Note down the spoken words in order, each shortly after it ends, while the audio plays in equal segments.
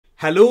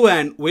Hello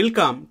and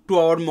welcome to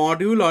our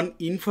module on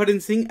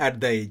inferencing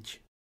at the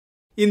edge.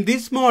 In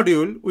this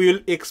module, we will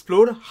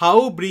explore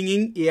how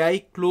bringing AI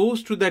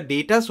close to the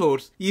data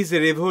source is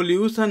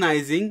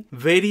revolutionizing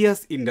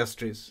various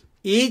industries.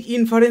 Edge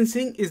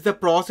inferencing is the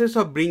process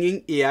of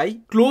bringing AI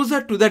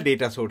closer to the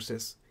data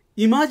sources.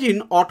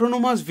 Imagine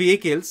autonomous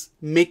vehicles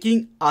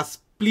making a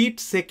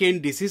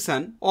split-second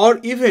decision, or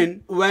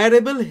even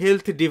wearable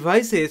health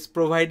devices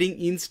providing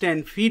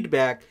instant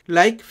feedback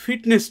like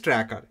fitness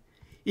tracker.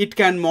 It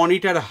can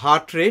monitor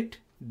heart rate,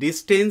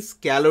 distance,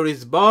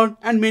 calories burned,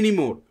 and many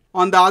more.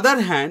 On the other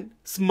hand,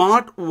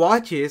 smart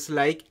watches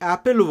like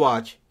Apple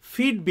Watch,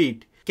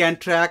 Fitbit can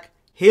track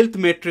health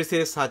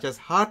matrices such as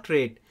heart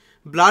rate,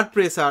 blood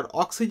pressure,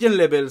 oxygen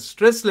level,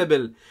 stress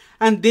level,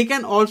 and they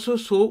can also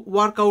show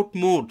workout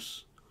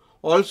modes.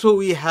 Also,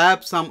 we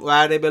have some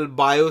wearable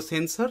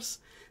biosensors.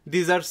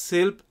 These are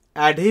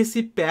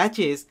self-adhesive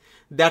patches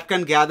that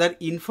can gather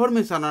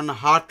information on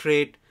heart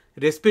rate,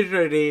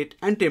 respiratory rate,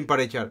 and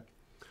temperature.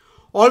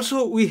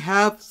 Also, we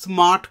have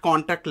smart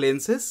contact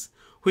lenses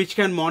which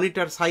can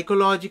monitor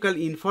psychological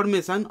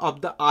information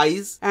of the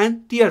eyes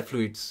and tear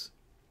fluids.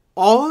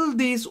 All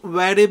these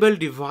wearable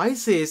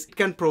devices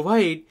can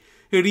provide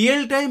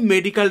real-time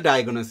medical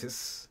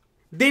diagnosis.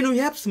 Then we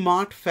have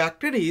smart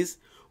factories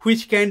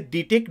which can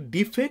detect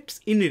defects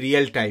in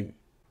real time.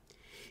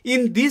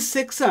 In this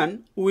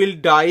section, we'll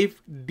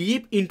dive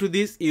deep into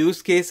these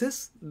use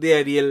cases,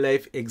 their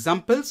real-life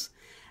examples,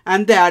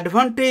 and the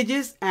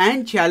advantages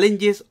and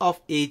challenges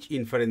of edge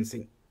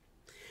inferencing.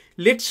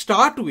 Let's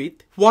start with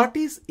what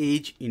is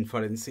edge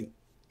inferencing.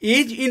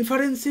 Edge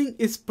inferencing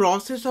is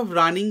process of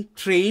running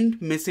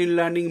trained machine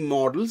learning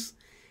models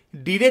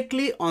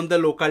directly on the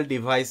local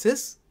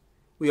devices.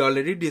 We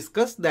already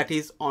discussed that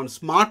is on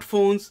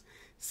smartphones,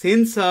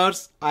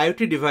 sensors,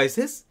 IoT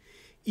devices,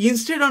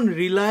 instead of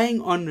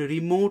relying on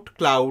remote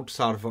cloud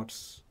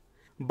servers.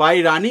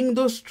 By running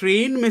those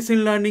trained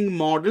machine learning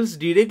models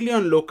directly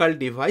on local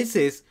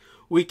devices,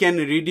 we can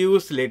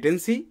reduce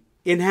latency,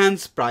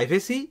 enhance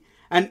privacy,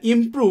 and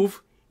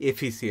improve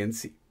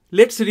efficiency.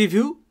 Let's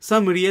review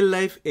some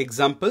real-life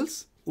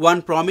examples.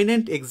 One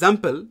prominent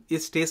example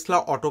is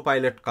Tesla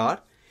Autopilot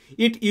car.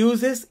 It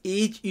uses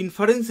edge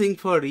inferencing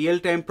for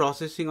real-time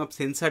processing of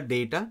sensor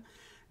data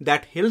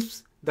that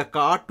helps the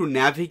car to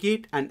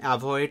navigate and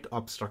avoid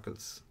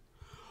obstacles.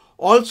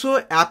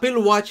 Also,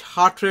 Apple Watch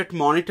heart rate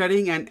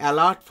monitoring and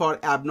alert for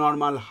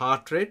abnormal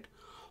heart rate.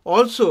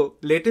 Also,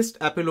 latest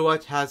Apple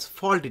Watch has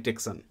fall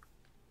detection.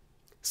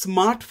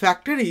 Smart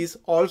factories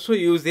also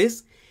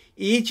uses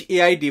edge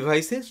AI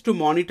devices to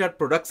monitor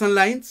production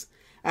lines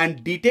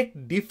and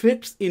detect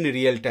defects in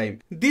real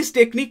time. This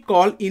technique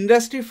called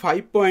Industry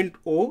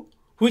 5.0,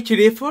 which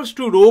refers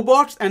to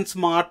robots and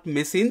smart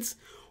machines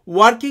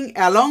working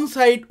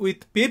alongside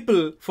with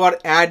people for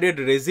added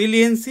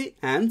resiliency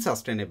and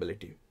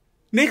sustainability.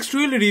 Next,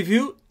 we will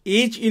review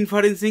edge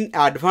inferencing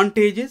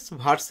advantages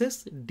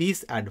versus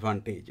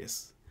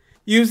disadvantages.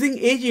 Using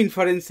edge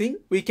inferencing,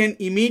 we can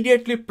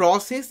immediately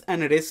process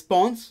and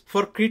respond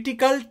for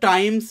critical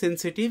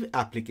time-sensitive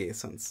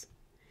applications.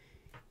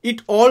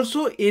 It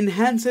also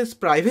enhances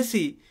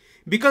privacy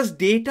because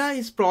data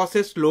is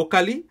processed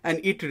locally and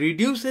it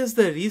reduces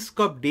the risk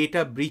of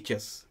data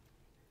breaches.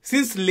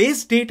 Since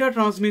less data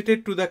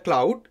transmitted to the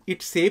cloud,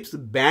 it saves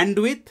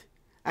bandwidth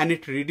and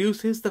it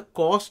reduces the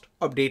cost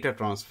of data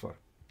transfer.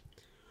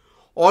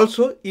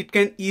 Also, it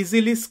can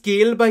easily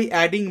scale by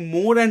adding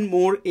more and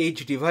more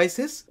edge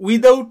devices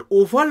without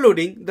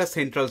overloading the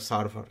central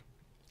server.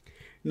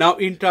 Now,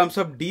 in terms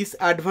of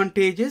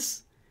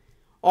disadvantages,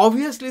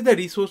 obviously the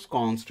resource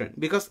constraint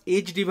because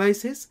edge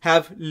devices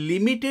have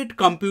limited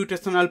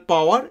computational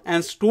power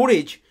and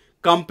storage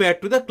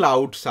compared to the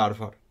cloud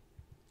server.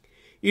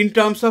 In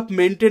terms of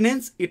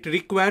maintenance, it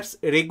requires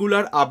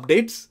regular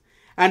updates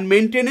and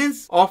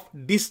maintenance of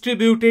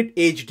distributed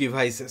edge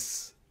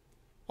devices.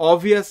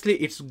 Obviously,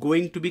 it's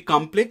going to be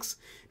complex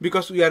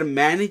because we are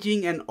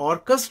managing and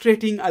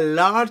orchestrating a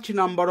large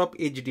number of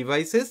edge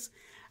devices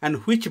and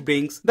which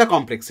brings the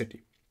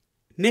complexity.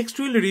 Next,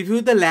 we'll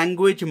review the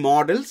language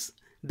models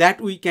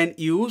that we can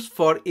use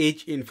for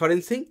edge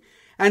inferencing.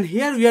 And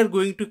here we are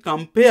going to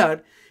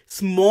compare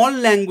small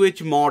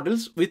language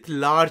models with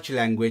large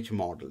language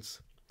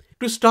models.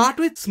 To start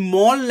with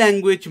small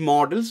language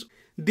models,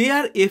 they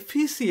are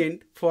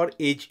efficient for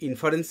edge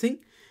inferencing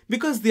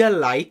because they are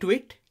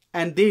lightweight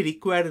and they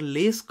require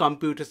less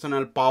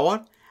computational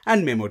power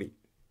and memory.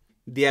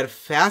 They are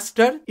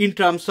faster in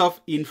terms of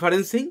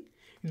inferencing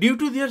due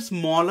to their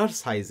smaller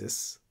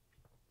sizes.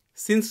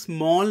 Since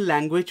small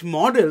language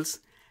models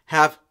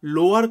have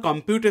lower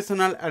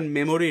computational and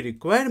memory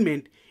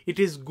requirement, it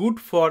is good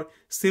for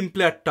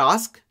simpler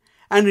tasks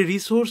and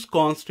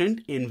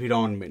resource-constrained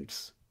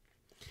environments.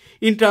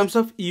 In terms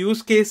of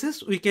use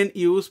cases, we can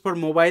use for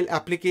mobile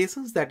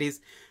applications, that is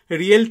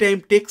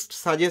real-time text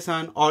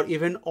suggestion or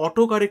even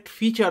autocorrect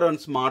feature on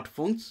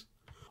smartphones.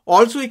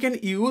 Also, we can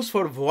use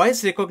for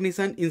voice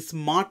recognition in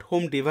smart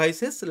home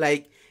devices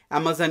like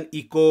Amazon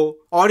Echo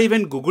or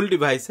even Google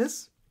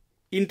devices.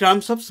 In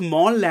terms of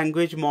small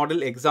language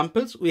model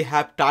examples, we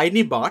have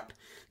TinyBot.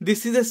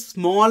 This is a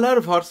smaller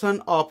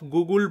version of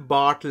Google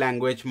Bot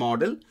language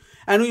model,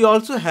 and we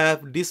also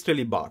have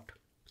DistaliBot.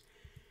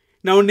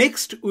 Now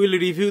next, we'll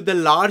review the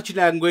large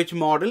language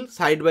model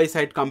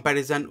side-by-side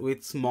comparison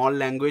with small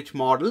language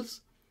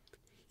models.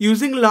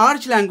 Using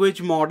large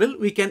language model,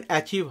 we can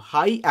achieve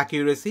high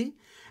accuracy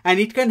and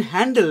it can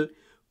handle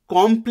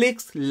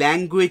complex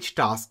language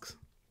tasks.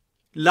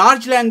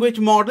 Large language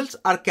models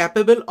are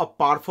capable of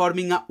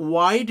performing a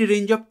wide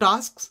range of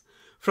tasks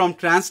from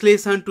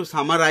translation to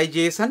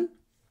summarization.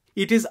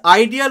 It is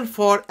ideal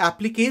for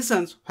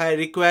applications where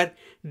require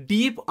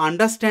deep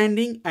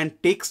understanding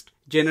and text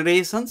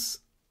generations.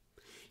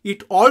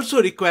 It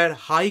also requires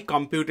high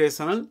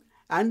computational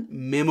and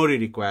memory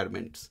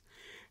requirements.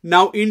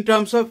 Now, in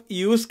terms of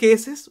use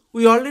cases,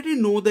 we already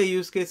know the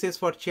use cases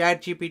for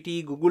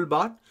ChatGPT, Google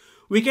Bot.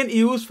 We can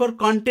use for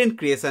content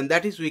creation.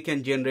 That is, we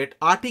can generate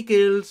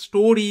articles,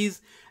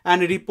 stories,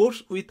 and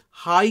reports with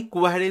high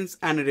coherence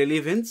and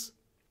relevance.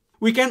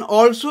 We can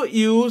also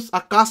use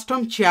a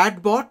custom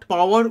chatbot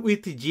powered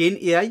with Gen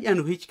AI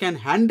and which can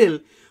handle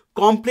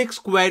complex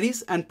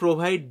queries and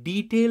provide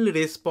detailed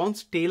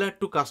response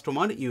tailored to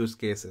customer use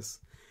cases.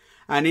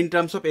 And in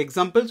terms of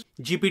examples,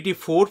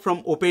 GPT-4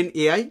 from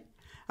OpenAI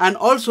and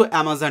also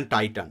Amazon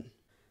Titan.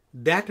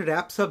 That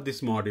wraps up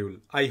this module.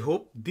 I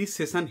hope this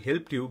session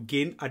helped you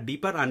gain a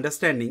deeper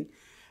understanding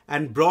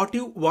and brought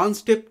you one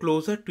step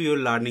closer to your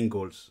learning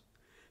goals.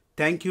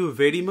 Thank you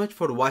very much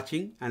for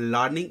watching and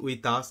learning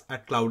with us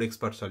at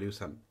CloudExpert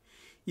Solution.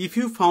 If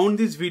you found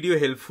this video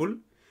helpful,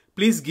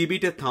 please give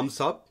it a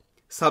thumbs up,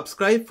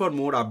 subscribe for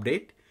more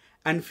updates,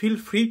 and feel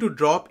free to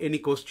drop any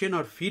question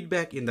or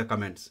feedback in the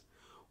comments.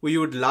 We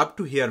would love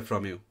to hear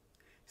from you.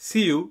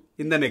 See you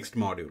in the next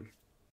module.